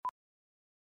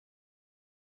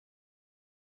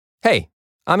Hey,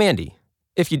 I'm Andy.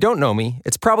 If you don't know me,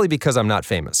 it's probably because I'm not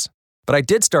famous. But I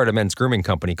did start a men's grooming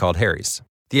company called Harry's.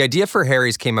 The idea for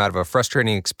Harry's came out of a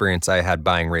frustrating experience I had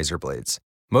buying razor blades.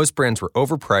 Most brands were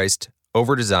overpriced,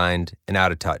 overdesigned, and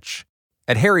out of touch.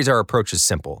 At Harry's, our approach is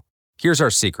simple. Here's our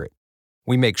secret.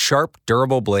 We make sharp,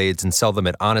 durable blades and sell them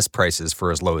at honest prices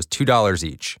for as low as $2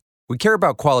 each. We care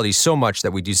about quality so much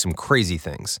that we do some crazy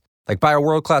things, like buy a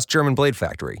world-class German blade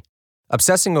factory.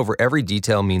 Obsessing over every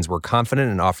detail means we're confident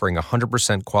in offering a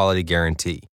 100% quality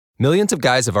guarantee. Millions of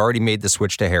guys have already made the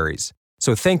switch to Harry's,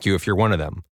 so thank you if you're one of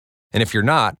them. And if you're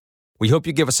not, we hope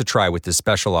you give us a try with this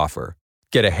special offer.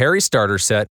 Get a Harry starter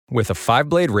set with a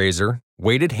 5-blade razor,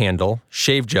 weighted handle,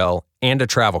 shave gel, and a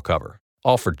travel cover,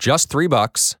 all for just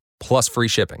 $3 plus free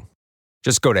shipping.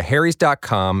 Just go to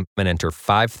harrys.com and enter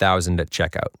 5,000 at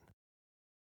checkout.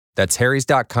 That's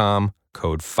harrys.com,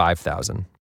 code 5,000.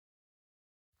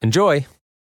 Enjoy.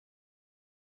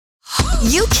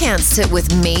 You Can't Sit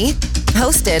With Me,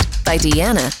 hosted by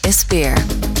Deanna Espir.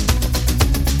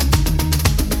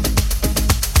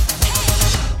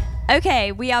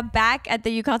 Okay, we are back at the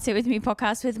You Can't Sit With Me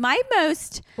podcast with my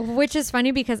most... Which is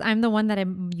funny because I'm the one that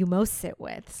you most sit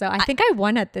with. So I think I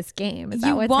won at this game. Is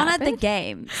that what's won happened? at the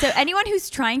game. So anyone who's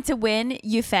trying to win,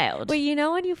 you failed. Well, you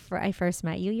know when I first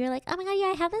met you, you're like, oh my God, yeah,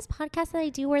 I have this podcast that I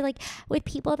do where like with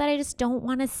people that I just don't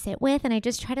want to sit with. And I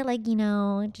just try to like, I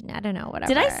don't know,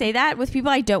 whatever. Did I say that? With people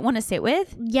I don't want to sit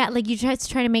with? Yeah, like you try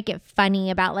to make it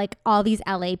funny about like all these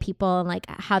LA people and like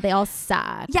how they all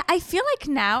suck. Yeah, I feel like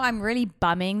now I'm really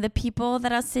bumming the people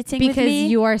that are sitting with me.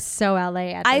 Because you are so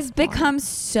LA at this I've point. become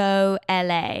so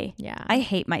LA. Yeah. I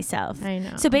hate myself. I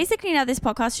know. So basically now this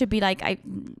podcast should be like,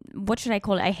 what should I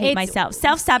call it? I hate myself.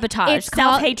 Self-sabotage. It's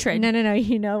called- Self-hatred. No.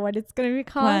 You know what it's going to be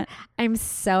called? What? I'm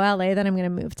so LA that I'm going to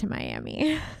move to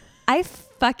Miami. I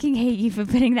fucking hate you for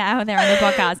putting that out there on the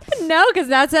podcast. No, because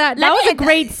that was a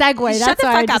great segue. Shut That's the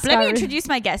why fuck I up. Let me discovered- introduce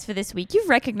my guest for this week. You've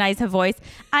recognized her voice.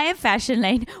 I am Fashion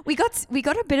Lane. We got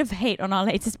a bit of hate on our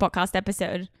latest podcast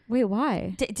episode. Wait,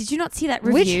 why? Did you not see that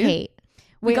review? Which hate?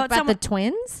 We Wait, got about the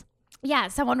twins? Yeah,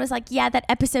 someone was like, yeah, that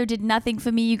episode did nothing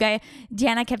for me.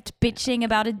 Diana kept bitching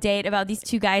about a date about these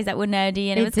two guys that were nerdy,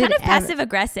 and it was kind of passive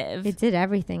aggressive. It did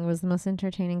everything. It was the most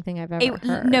entertaining thing I've ever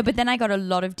heard. No, but then I got a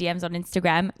lot of DMs on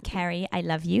Instagram. Carrie, I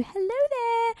love you. Hello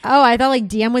there. Oh, I thought like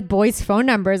DM with boys' phone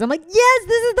numbers. I'm like, yes,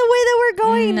 this is the way that we're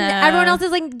going. No. Everyone else is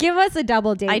like, give us a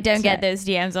double date. I don't get those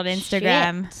DMs on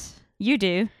Instagram. Shit. You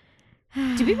do.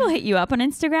 Do people hit you up on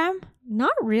Instagram?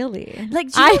 Not really. Like,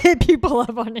 I hit people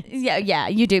up on it. Yeah,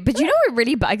 you do. But you know what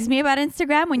really bugs me about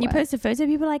Instagram? When you post a photo,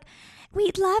 people are like,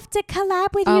 we'd love to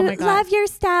collab with you. My God. Love your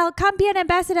style. Come be an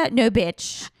ambassador. No,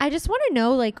 bitch. I just want to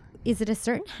know, like, is it a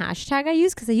certain hashtag I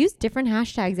use? Because I use different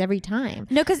hashtags every time.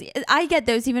 No, because I get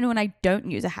those even when I don't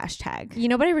use a hashtag. You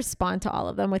know, but I respond to all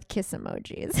of them with kiss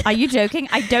emojis. Are you joking?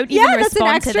 I don't even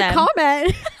respond to them. Yeah, that's an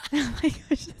extra comment. Oh my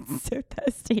gosh, that's so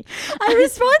thirsty. I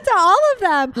respond to all of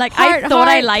them. Like, Heart, I thought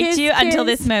I heart, liked kiss, you until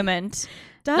kiss. this moment.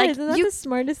 Guys, like, isn't that the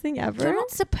smartest thing ever? You're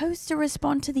not supposed to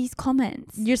respond to these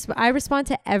comments. I respond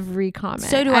to every comment.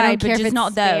 So do I, don't but care if just it's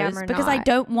not spam those or because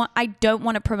not. I don't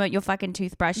want to promote your fucking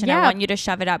toothbrush and I Yeah. want you to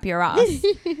shove it up your ass.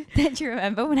 Don't you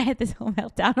remember when I had this whole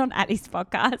meltdown on Addie's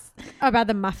podcast? About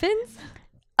the muffins?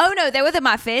 Oh no, they were the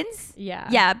muffins.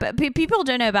 Yeah. But people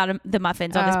don't know about the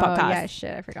muffins on this podcast. Yeah,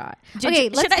 shit, I forgot. Should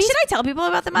I tell people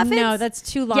about the muffins? No, that's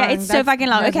too long. Yeah, it's so fucking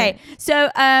long. Okay, so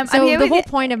I'm So here the with whole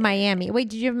point of Miami. Wait,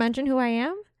 did you mention who I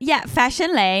am? Yeah,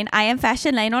 Fashion Lane. I am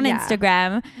Fashion Lane on Yeah.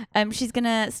 Instagram. She's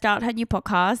gonna start her new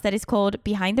podcast that is called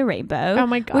Behind the Rainbow. Oh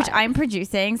my God. Which I'm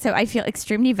producing, so I feel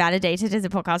extremely validated as a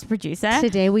podcast producer.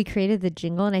 Today we created the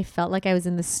jingle and I felt like I was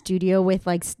in the studio with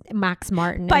like Max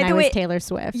Martin By and the I way, was Taylor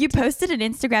Swift. You posted an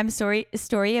Instagram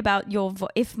story about your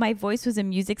if my voice was a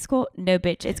music score. No,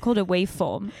 bitch, it's called a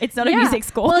waveform. It's not a music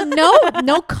score. Well,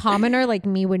 no commoner like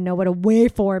me would know what a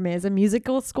waveform is. A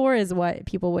musical score is what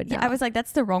people would know. I was like,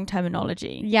 that's the wrong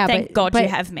terminology. Yeah, Thank God you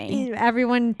have me.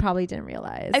 Everyone probably didn't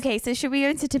realize. Okay, so should we go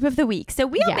into tip of the week? So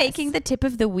we are Yes. making the tip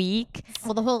of the week.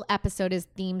 Well, the whole episode is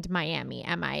themed Miami,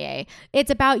 MIA. It's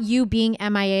about you being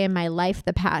MIA in my life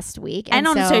the past week. And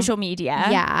on so- social media.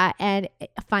 Yeah, and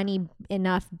funny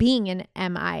enough, being an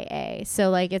MIA. So,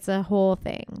 like, it's a whole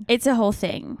thing. It's a whole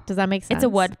thing. Does that make sense? It's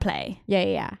a wordplay.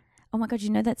 Yeah. Oh my God, you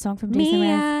know that song from Jason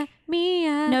Mraz?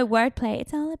 Mia. No, wordplay.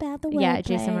 It's all about the wordplay. Yeah,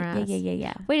 Jason Mraz.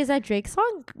 Yeah. Wait, is that Drake's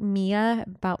song, Mia,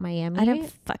 about Miami? I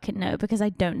don't fucking know because I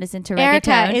don't listen to Erica,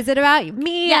 reggaeton. is it about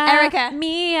Mia? Yeah, Erica.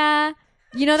 Mia.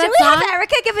 You know that Should we song? have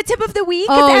Erica give a tip of the week?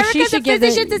 Oh, Erica's she should a give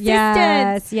physician's it. assistant.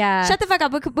 Yes, yeah. Shut the fuck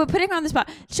up. We're putting her on the spot.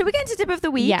 Should we get into tip of the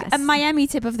week? Yes. A Miami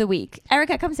tip of the week.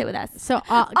 Erica, come sit with us. So,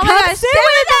 Oh my gosh, sit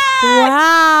with us!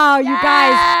 Wow, you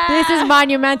guys, this is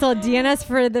monumental. Deanna's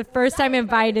for the first time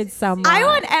invited someone. I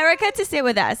want Erica to sit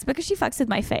with us because she fucks with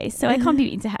my face, so I can't be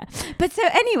mean to her. But so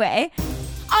anyway,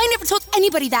 I never told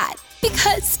anybody that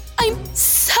because I'm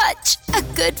such a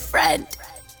good friend.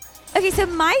 okay, so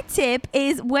my tip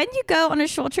is when you go on a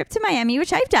short trip to Miami,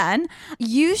 which I've done,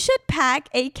 you should pack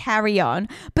a carry-on.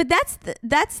 But that's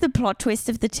the plot twist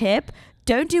of the tip.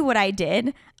 Don't do what I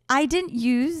did. I didn't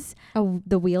use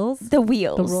the wheels? the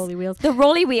wheels. The rolly wheels? The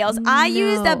rolly wheels. I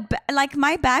used No. like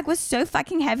my bag was so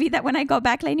fucking heavy that when I got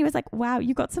back, Lainey was like, wow,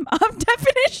 you got some arm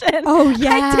definition. Oh, I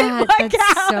yeah. did work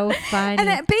That's out. so funny. And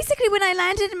then basically when I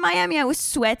landed in Miami, I was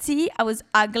sweaty. I was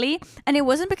ugly. And it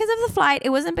wasn't because of the flight. It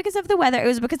wasn't because of the weather. It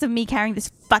was because of me carrying this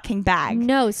fucking bag.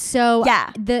 No, so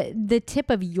Yeah. the tip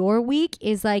of your week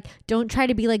is like, don't try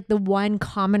to be like the one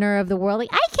commoner of the world. Like,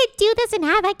 I could do this and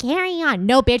have a carry-on.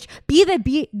 No, bitch. Be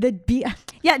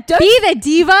Yeah, don't the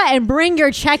diva and bring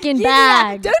your check-in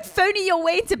bag. Don't phony your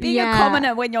way to being a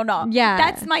commoner when you're not. Yeah.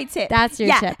 That's my tip. That's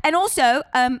your tip. And also,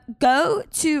 go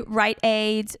to Rite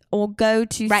Aid or go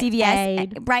to Rite CVS.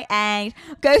 Aid. Rite Aid.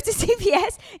 Go to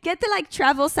CVS. Get the like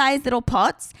travel size little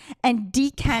pots and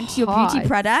decant your beauty Pots?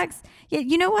 products. Yeah,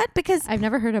 you know what? Because I've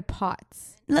never heard of pots.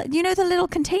 you know the little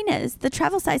containers, the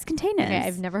travel size containers. Okay,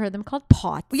 I've never heard them called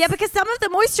pots. Yeah, because some of the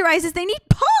moisturizers they need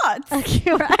pots.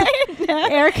 Okay, right?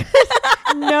 Erica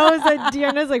knows that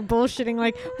Deanna's like bullshitting.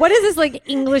 Like, what is this like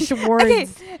English words? Okay,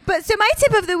 but so my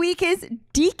tip of the week is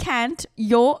decant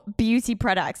your beauty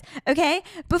products. Okay,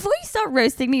 before you start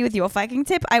roasting me with your fucking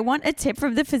tip, I want a tip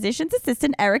from the physician's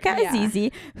assistant Erica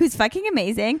Azizi, who's fucking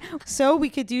amazing. So we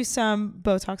could do some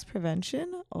Botox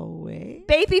prevention always.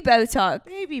 Baby Botox.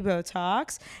 Baby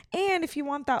Botox. And if you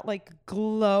want that like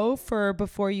glow for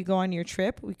before you go on your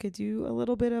trip, we could do a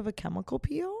little bit of a chemical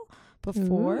peel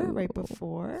right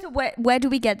before. So where do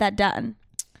we get that done?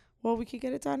 Well, we could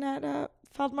get it done at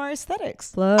Feldmar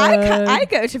Aesthetics. I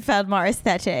go to Feldmar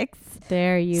Aesthetics.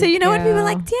 There you So you know when people go. are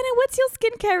like, Deanna, what's your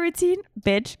skincare routine?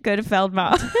 Bitch, go to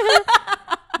Feldmar.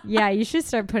 Yeah, you should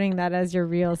start putting that as your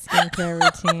real skincare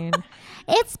routine.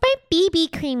 It's my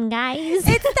BB cream, guys.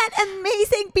 It's that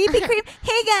amazing BB cream.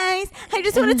 Hey guys, I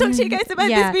just want to talk to you guys about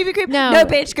Yeah. this BB cream. No. No,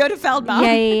 bitch, go to Feldmar.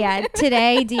 Yeah.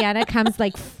 Today, Deanna comes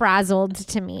like frazzled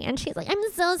to me and she's like, I'm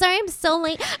so sorry. I'm so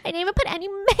late. I didn't even put any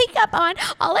makeup on.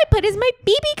 All I put is my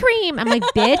BB cream. I'm like,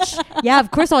 bitch. Yeah, of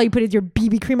course all you put is your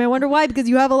BB cream. I wonder why, because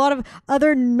you have a lot of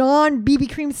other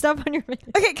non-BB cream stuff on your face.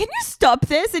 Okay, can you stop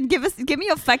this and give me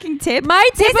your fucking tip? My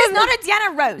tip This is of- not a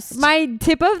Deanna roast. My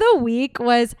tip of the week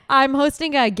was I'm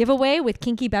hosting a giveaway with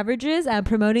Kinky Beverages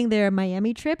promoting their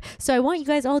Miami trip. So I want you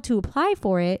guys all to apply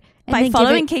for it. And By then give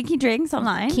following it Kinky Drinks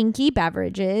online. Kinky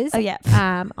Beverages Oh, yeah.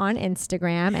 on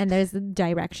Instagram. And there's the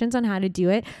directions on how to do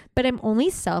it. But I'm only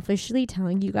selfishly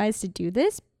telling you guys to do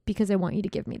this because I want you to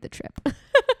give me the trip.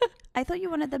 I thought you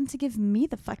wanted them to give me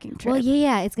the fucking trip. Well,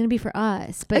 yeah, it's going to be for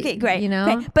us. But, Okay, great. You know?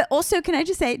 Okay. But also, can I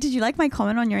just say, did you like my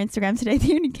comment on your Instagram today?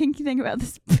 The only kinky thing about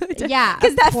this Yeah,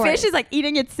 because of that course. fish is like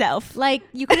eating itself. Like,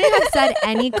 you couldn't have said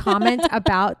any comment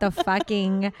about the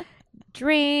fucking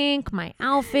drink, my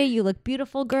outfit. You look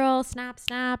beautiful, girl. Snap,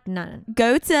 snap. None.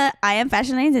 Go to I Am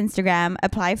Fashion Lane's Instagram,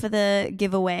 apply for the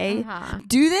giveaway,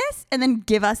 do this, and then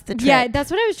give us the trip. Yeah,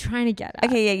 that's what I was trying to get at.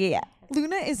 Okay, yeah.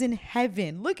 Luna is in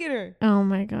heaven. Look at her. Oh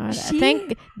my god.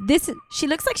 She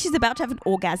looks like she's about to have an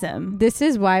orgasm. This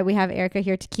is why we have Erica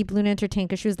here to keep Luna entertained,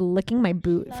 because she was licking my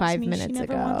boot Loves 5 me. minutes she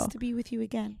never ago. wants to be with you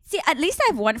again. See, at least I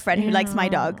have one friend who likes my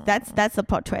dog. That's the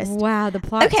plot twist. Wow, the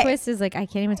plot Okay. twist is like I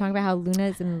can't even talk about how Luna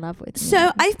is in love with me.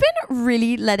 So I've been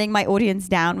really letting my audience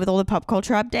down with all the pop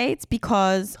culture updates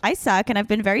because I suck and I've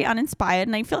been very uninspired,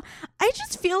 and I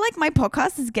just feel like my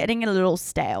podcast is getting a little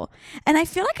stale, and I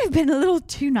feel like I've been a little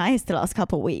too nice the last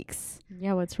couple of weeks.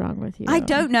 Yeah, what's wrong with you? I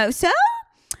don't know. So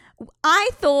I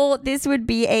thought this would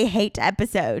be a hate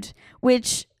episode,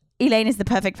 which Elaine is the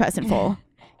perfect person for.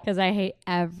 Because I hate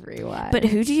everyone. But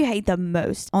who do you hate the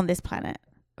most on this planet?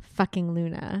 fucking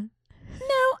Luna.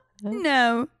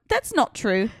 No, that's not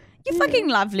true. You fucking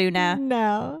love Luna.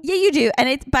 No. Yeah, you do. And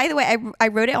it, by the way, I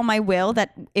wrote it on my will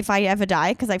that if I ever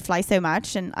die, because I fly so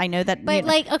much and I know that But,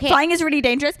 like, okay. flying is really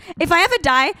dangerous. If I ever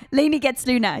die, Lainey gets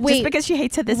Luna just Wait. because she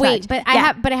hates her this Wait, much. but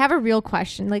Yeah. I have a real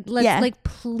question. Like, let's Yeah. like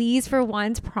please for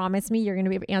once promise me you're gonna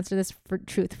be able to answer this for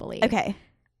truthfully. Okay.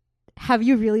 Have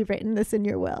you really written this in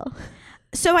your will?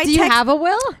 So I Do you have a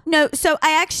will? No, so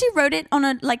I actually wrote it on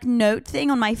a like note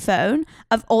thing on my phone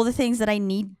of all the things that I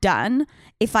need done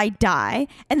if I die.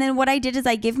 And then what I did is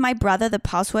I give my brother the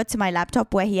password to my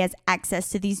laptop where he has access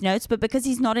to these notes. But because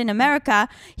he's not in America,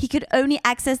 he could only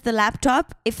access the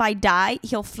laptop if I die.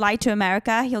 He'll fly to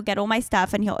America, he'll get all my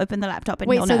stuff, and he'll open the laptop and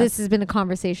Wait, he'll so know. this has been a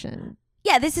conversation.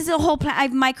 Yeah, this is a whole plan.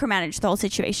 I've micromanaged the whole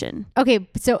situation. Okay,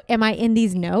 so am I in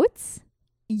these notes?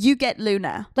 You get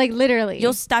Luna. Like literally.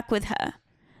 You're stuck with her.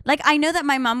 Like, I know that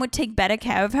my mom would take better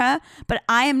care of her, but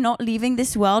I am not leaving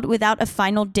this world without a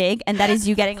final dig, and that is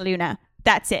you getting Luna.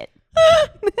 That's it.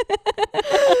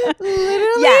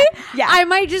 Literally? Yeah. I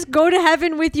might just go to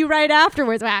heaven with you right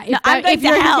afterwards. Wow, I'm going to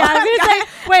hell. Yeah, I was gonna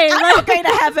say, wait, I'm not going to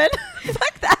heaven.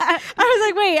 Fuck that. I was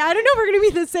like, wait, I don't know if we're going to be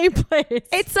in the same place.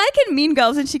 It's like in Mean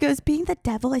Girls when she goes, being the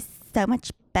devil is so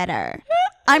much better.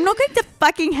 I'm not going to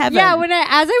fucking heaven. Yeah,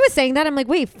 as I was saying that, I'm like,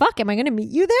 wait, fuck, am I going to meet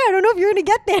you there? I don't know if you're going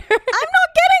to get there. I'm not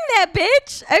getting there,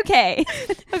 bitch. Okay.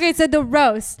 Okay, so the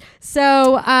roast.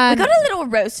 So I got a little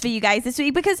roast for you guys this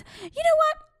week because you know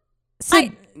what?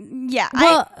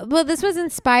 Well, this was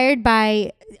inspired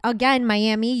by, again,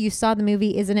 Miami. You saw the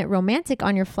movie Isn't It Romantic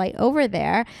on your flight over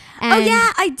there. And oh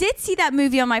yeah, I did see that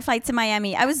movie on my flight to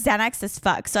Miami. I was Xanax as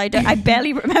fuck, so I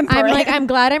barely remember I'm it. like, I'm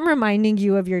glad I'm reminding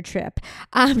you of your trip.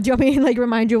 Do you want me to like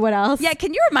remind you what else? Yeah,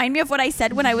 can you remind me of what I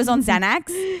said when I was on Xanax?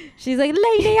 She's like,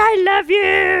 lady, I love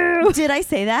you. Did I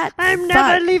say that? I'm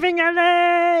never leaving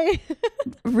LA.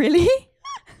 Really?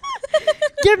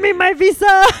 Give me my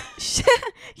visa.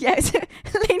 Yes,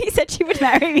 Lainey said she would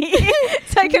marry me,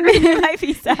 so I could renew my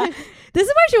visa. This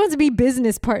is why she wants to be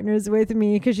business partners with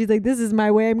me, because she's like, this is my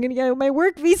way. I'm going to get my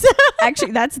work visa.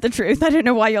 Actually, that's the truth. I don't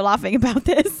know why you're laughing about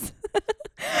this.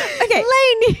 Okay.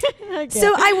 Lainey. Okay.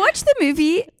 So I watched the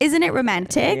movie Isn't It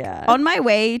Romantic Yeah. on my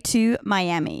way to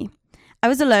Miami. I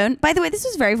was alone. By the way, this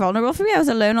was very vulnerable for me. I was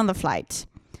alone on the flight.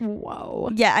 Whoa.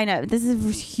 Yeah, I know. This is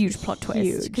a huge plot twist.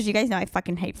 Huge. Because you guys know I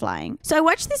fucking hate flying. So I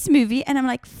watched this movie and I'm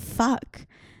like, fuck.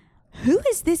 Who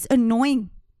is this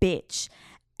annoying bitch?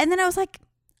 And then I was like,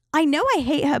 I know I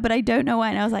hate her, but I don't know why.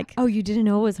 And I was like, Oh, you didn't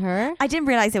know it was her? I didn't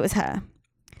realize it was her.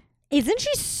 Isn't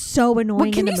she so annoying?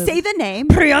 Well, can you say the name?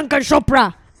 Priyanka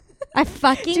Chopra. I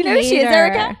fucking Do you know who she hate is, her.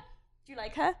 Erica? Do you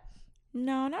like her?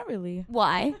 No, not really.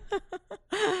 Why?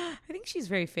 I think she's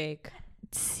very fake.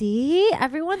 See,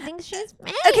 everyone thinks she's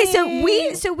fake. Okay,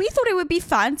 so we thought it would be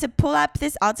fun to pull up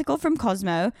this article from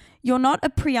Cosmo. You're not a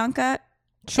Priyanka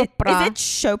Chopra. Is it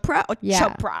Chopra or Yeah.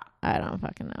 Chopra? I don't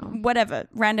fucking know. Whatever,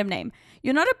 random name.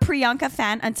 You're not a Priyanka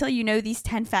fan until you know these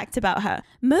 10 facts about her.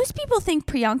 Most people think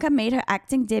Priyanka made her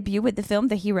acting debut with the film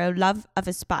The Hero, Love of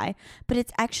a Spy, but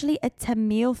it's actually a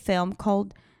Tamil film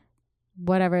called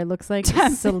Whatever, it looks like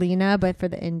Selena, but for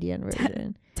the Indian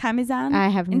version. Tamizan. I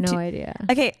have no idea.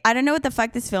 Okay, I don't know what the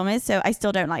fuck this film is, so I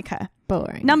still don't like her.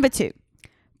 Boring. Number 2.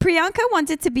 Priyanka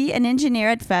wanted to be an engineer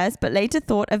at first, but later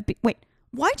thought of... Wait,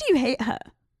 why do you hate her?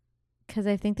 Because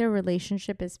I think their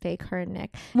relationship is fake, her and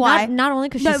Nick. Why? Not only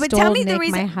because No, she but stole tell me the Nick,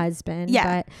 reason- my husband,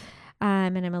 Yeah. but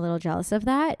and I'm a little jealous of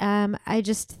that. I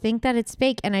just think that it's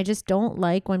fake, and I just don't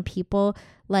like when people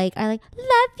love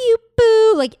you,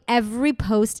 boo. Like every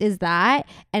post is that,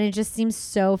 and it just seems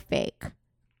so fake.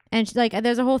 And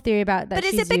there's a whole theory about that. But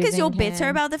is she's it because you're using bitter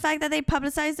him. about the fact that they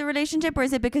publicized the relationship, or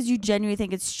is it because you genuinely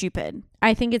think it's stupid?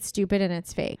 I think it's stupid and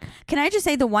it's fake. Can I just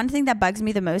say the one thing that bugs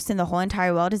me the most in the whole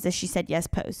entire world is the she said yes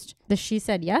post. The she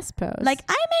said yes post. Like,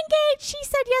 I'm engaged. She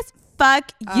said yes.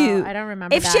 Fuck you. I don't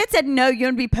remember If that. she had said no, you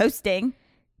wouldn't be posting.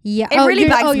 Yeah. It really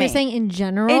bugs me. You're saying in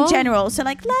general? In general. So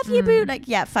like, love you, boo. Like,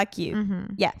 yeah, fuck you.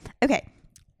 Yeah. Okay.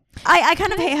 I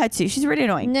kind of hate her too. She's really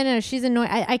annoying. No, she's annoying.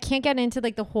 I can't get into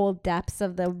like the whole depths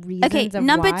of the reasons. Okay, of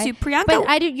number why. 2, Priyanka.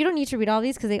 But you don't need to read all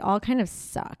these because they all kind of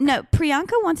suck. No,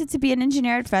 Priyanka wanted to be an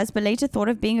engineer at first, but later thought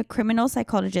of being a criminal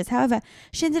psychologist. However,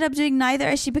 she ended up doing neither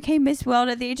as she became Miss World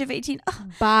at the age of 18. Oh,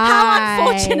 Bye. how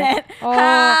unfortunate. Oh.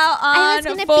 How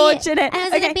unfortunate. I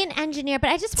was going to be an engineer, but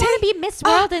I just want to be Miss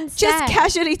World instead. Just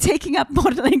casually taking up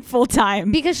modeling full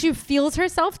time. Because she feels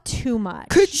herself too much.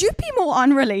 Could you be more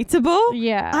unrelatable?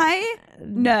 Yeah.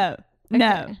 No.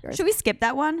 Okay. Should we skip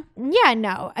that one? Yeah,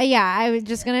 no. I was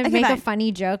just going to make fine. a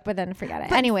funny joke, but then forget it.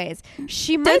 But Anyways,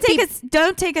 she might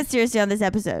Don't take us seriously on this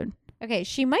episode. Okay,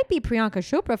 she might be Priyanka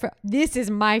Chopra. This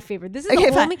is my favorite. This is Okay,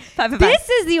 the fine. only. Fine. This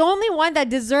is the only one that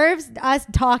deserves us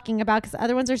talking about because the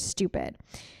other ones are stupid.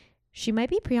 She might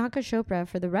be Priyanka Chopra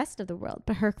for the rest of the world,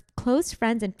 but her close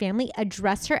friends and family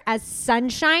address her as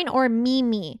Sunshine or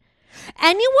Mimi.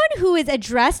 Anyone who is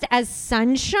addressed as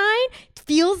Sunshine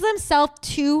feels themselves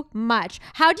too much.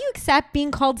 How do you accept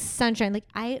being called Sunshine? Like,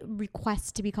 I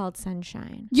request to be called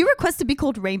Sunshine. You request to be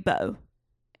called Rainbow.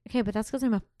 Okay, but that's because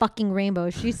I'm a fucking rainbow.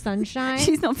 Is she Sunshine?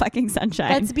 She's not fucking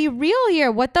Sunshine. Let's be real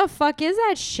here. What the fuck is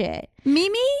that shit?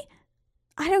 Mimi?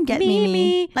 I don't get Mimi,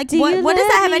 Mimi. Like, do what you does that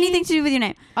love have me? anything to do with your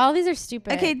name? All these are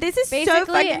stupid. Okay, this is Basically, so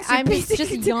fucking I'm stupid.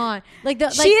 just yawn.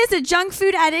 She is a junk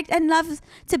food addict and loves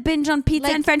to binge on pizza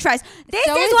Like, and french fries. This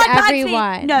so is is what bugs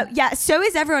everyone. me. No, yeah, so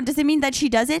is everyone. Does it mean that she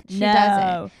does it? She no.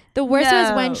 does it. The worst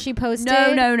was when she posted.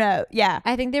 No. Yeah.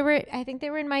 I think they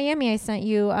were in Miami. I sent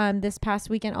you this past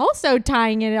weekend, also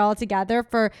tying it all together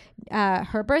for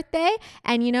her birthday.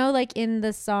 And you know, like in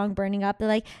the song "Burning Up," they're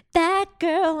like, "That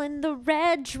girl in the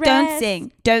red dress." Don't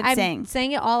sing. I'm sing.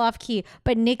 saying it all off key.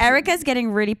 But Nick, Erica's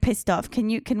getting really pissed off. Can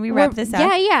we wrap this up?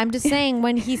 Yeah. I'm just saying,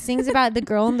 when he sings about the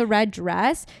girl in the red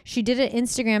dress, she did an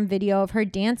Instagram video of her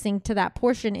dancing to that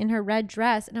portion in her red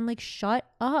dress, and I'm like, shut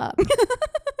up.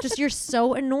 Just, you're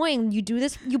so annoying. You do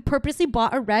this. You purposely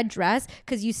bought a red dress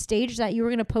because you staged that you were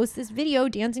going to post this video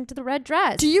dancing to the red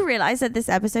dress. Do you realize that this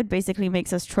episode basically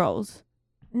makes us trolls?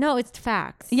 No, it's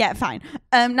facts. Yeah, fine.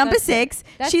 Number That's 6.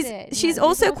 That's she's it. she's Yeah,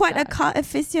 also there's no quite a facts. car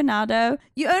aficionado.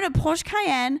 You own a Porsche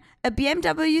Cayenne, a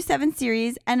BMW 7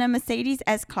 Series, and a Mercedes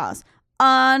S-Class.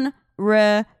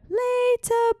 Unrelatable.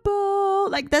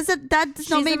 Like that does not She's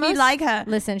make the me most- like her.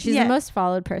 Listen, she's Yeah. the most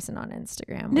followed person on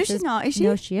Instagram. No, which she's not. Is she?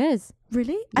 No, she is.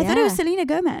 Really? I thought it was Yeah. Selena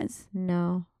Gomez.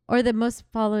 No. Or the most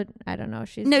followed. I don't know.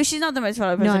 She's No, she's not the most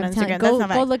followed no. person I'm on telling. Instagram. That's not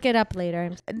Go right. look it up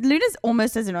later. Luna's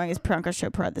almost as annoying as Priyanka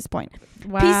Chopra at this point.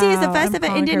 Wow, PC is the first I'm ever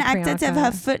calling Indian her actor to have Priyanka.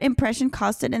 her foot impression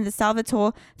casted in the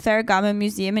Salvatore Ferragamo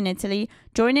Museum in Italy,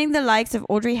 joining the likes of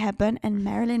Audrey Hepburn and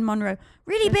Marilyn Monroe.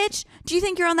 Really, bitch? Do you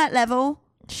think you're on that level?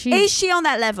 Is she on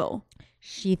that level?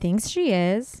 She thinks she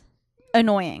is.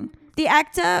 Annoying. The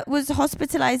actor was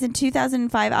hospitalized in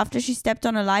 2005 after she stepped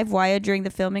on a live wire during the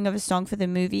filming of a song for the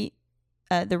movie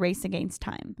The Race Against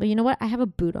Time. Well, you know what? I have a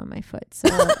boot on my foot, so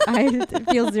I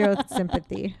feel zero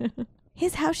sympathy.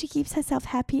 Here's how she keeps herself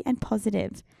happy and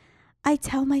positive. I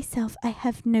tell myself I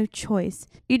have no choice.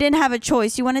 You didn't have a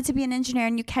choice. You wanted to be an engineer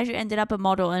and you casually ended up a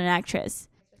model and an actress.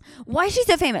 Why is she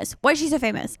so famous?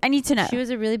 I need to know. She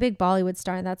was a really big Bollywood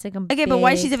star, and that's like a Okay, but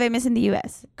why is she so famous in the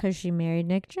US? Because she married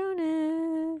Nick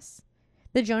Jonas.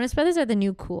 The Jonas Brothers are the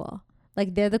new cool.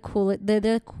 Like they're the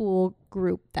cool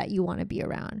group that you want to be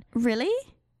around. Really?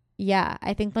 Yeah,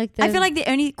 I think like I feel like the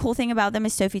only cool thing about them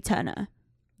is Sophie Turner.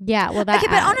 yeah. Well, that Okay,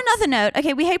 but on another note,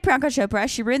 okay, we hate Priyanka Chopra.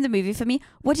 She ruined the movie for me.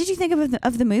 What did you think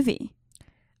of the movie?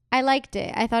 I liked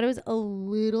it. I thought it was a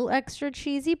little extra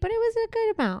cheesy, but it was a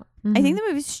good amount. I think the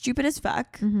movie's stupid as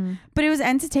fuck, but it was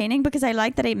entertaining because I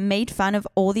like that it made fun of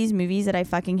all these movies that I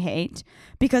fucking hate,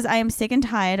 because I am sick and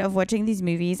tired of watching these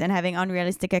movies and having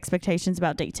unrealistic expectations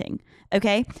about dating.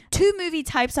 Okay? 2 movie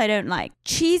types I don't like.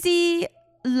 Cheesy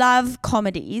love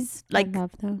comedies. Like, I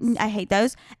love those. I hate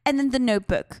those. And then The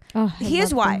Notebook. Oh, I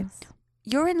Here's love why. those.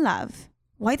 You're in love.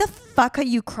 Why the fuck are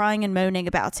you crying and moaning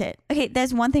about it? Okay,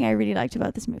 there's one thing I really liked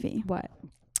about this movie. What?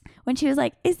 When she was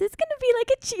like, is this going to be like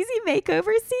a cheesy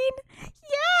makeover scene?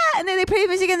 Yeah. And then they play the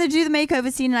music and they do the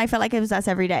makeover scene, and I felt like it was us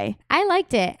every day. I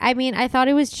liked it. I mean, I thought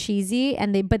it was cheesy,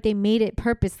 but they made it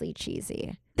purposely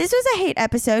cheesy. This was a hate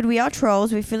episode. We are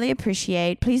trolls. We fully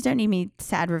appreciate. Please don't leave me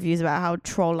sad reviews about how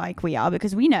troll-like we are,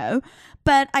 because we know.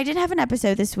 But I did have an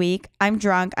episode this week. I'm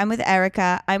drunk. I'm with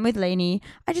Erica. I'm with Lainey.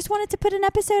 I just wanted to put an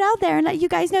episode out there and let you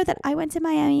guys know that I went to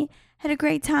Miami, had a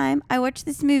great time. I watched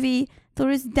this movie, thought it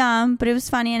was dumb, but it was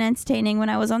funny and entertaining when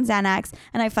I was on Xanax,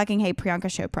 and I fucking hate Priyanka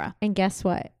Chopra. And guess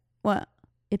what? What?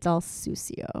 It's all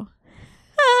Susio.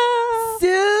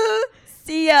 Susio.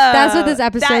 That's what this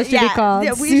episode should be called.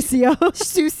 Yeah, we're Susio.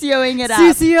 Susioing it up.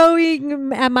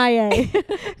 Susioing MIA.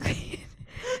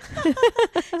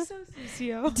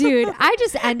 Dude, I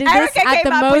just ended this Erica at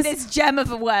came the up most. with this gem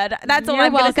of a word. That's all You're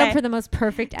I'm going to welcome say. for the most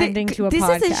perfect ending to a this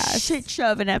podcast. is a shit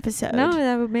show of an episode. No,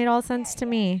 that made all sense to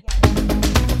me.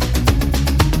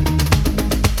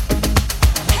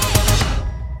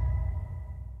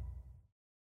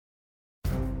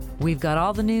 We've got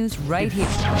all the news right here.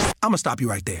 I'm gonna stop you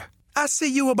right there. I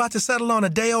see you about to settle on a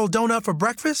day-old donut for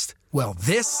breakfast. Well,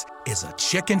 this is a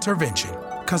chicken intervention.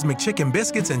 Because McChicken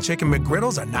biscuits and Chicken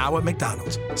McGriddles are now at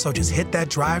McDonald's. So just hit that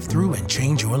drive-thru and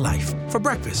change your life. For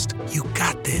breakfast, you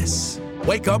got this.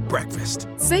 Wake up breakfast.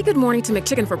 Say good morning to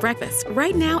McChicken for breakfast.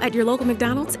 Right now at your local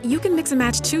McDonald's, you can mix and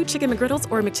match 2 Chicken McGriddles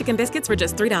or McChicken biscuits for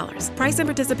just $3. Price and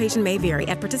participation may vary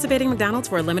at participating McDonald's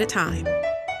for a limited time.